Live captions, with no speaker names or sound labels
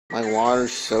My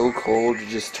water's so cold it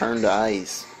just turned to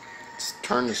ice. It's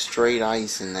turned to straight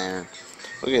ice in there.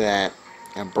 Look at that.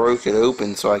 I broke it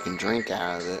open so I can drink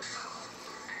out of it.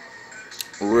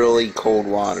 Really cold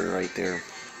water right there.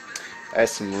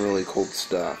 That's some really cold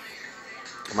stuff.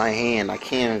 My hand, I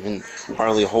can't even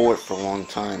hardly hold it for a long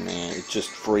time, man. It just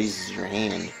freezes your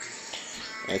hand.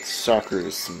 That sucker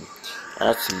is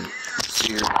that's some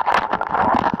serious,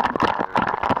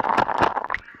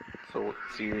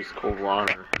 serious cold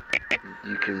water.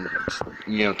 You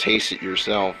can, taste it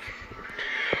yourself.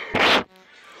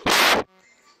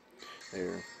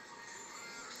 There.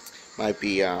 Might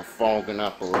be fogging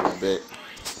up a little bit.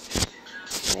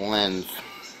 The lens.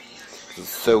 It's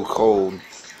so cold.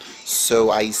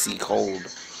 So icy cold.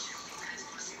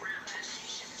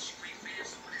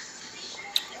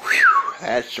 Whew,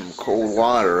 that's some cold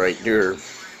water right there.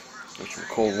 That's some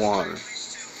cold water.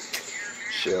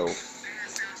 So,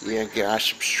 yeah, guys,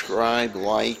 subscribe,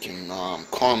 like, and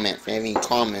comment if you have any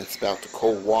comments about the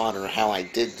cold water, how I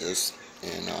did this,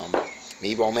 and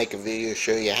maybe I'll make a video to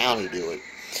show you how to do it.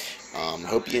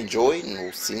 Hope you enjoyed, and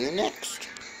we'll see you in the next.